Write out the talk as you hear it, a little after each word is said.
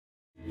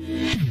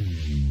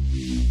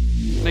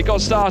it got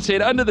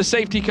started under the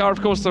safety car.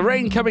 Of course, the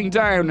rain coming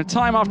down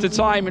time after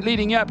time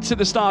leading up to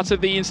the start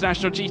of the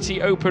International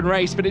GT Open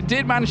race, but it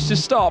did manage to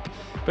stop,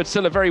 but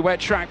still a very wet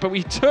track. But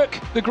we took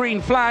the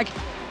green flag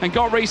and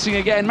got racing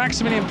again.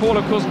 Maximilian Paul,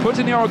 of course, put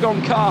in the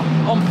Oregon car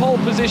on pole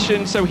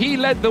position, so he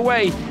led the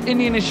way in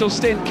the initial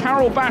stint.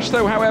 Carol Bash,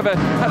 though, however,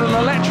 had an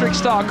electric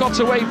start, got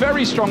away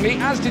very strongly,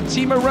 as did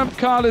Timo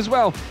Rumpkar as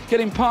well,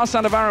 getting past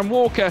out of Aaron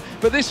Walker.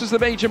 But this was the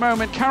major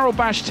moment. Carol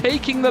Bash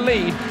taking the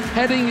lead,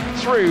 heading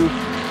through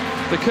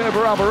the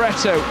Kerber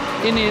Alboreto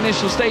in the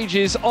initial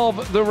stages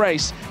of the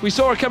race. We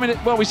saw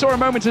a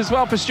moment as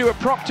well for Stuart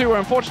Proctor, who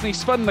unfortunately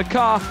spun the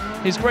car,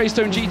 his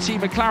Greystone GT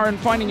McLaren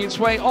finding its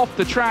way off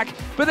the track.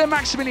 But then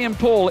Maximilian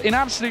Paul, in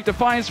absolute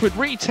defiance, would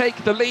retake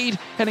the lead,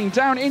 heading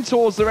down in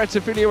towards the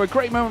Rettifilio. A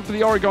great moment for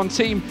the Oregon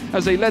team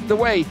as they led the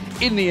way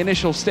in the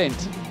initial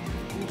stint.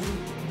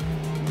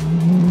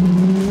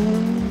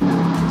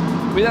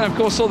 We then, of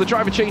course, saw the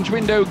driver change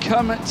window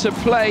come to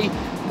play,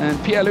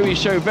 and Pierre-Louis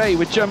Chauvet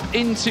would jump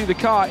into the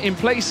car in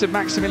place of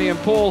Maximilian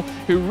Paul,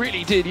 who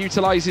really did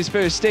utilise his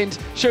first stint.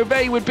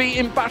 Chauvet would be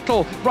in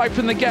battle right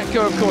from the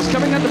get-go, of course,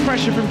 coming under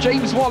pressure from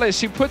James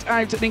Wallace, who put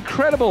out an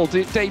incredible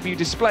debut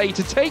display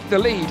to take the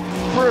lead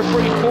for a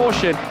brief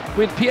portion,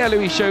 with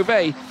Pierre-Louis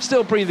Chauvet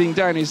still breathing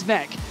down his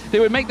neck.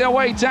 They would make their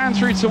way down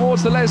through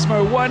towards the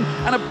Lesmo 1,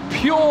 and a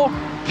pure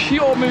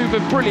move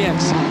of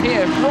brilliance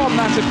here from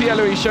that of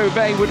Pierre-Louis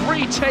Chauvet would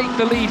retake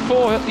the lead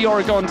for the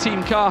Oregon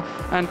team car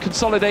and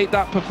consolidate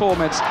that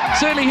performance.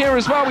 Certainly here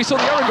as well, we saw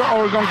the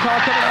Oregon car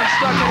coming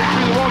unstuck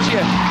through the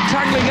Roggia,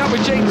 tangling up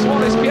with James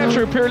Wallace,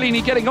 Pietro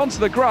Pirolini getting onto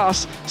the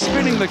grass,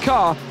 spinning the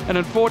car, and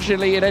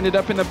unfortunately it ended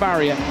up in the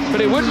barrier.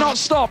 But it would not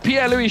stop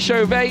Pierre-Louis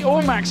Chauvet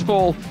or Max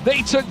Paul.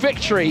 They took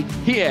victory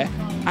here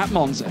at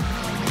Monza.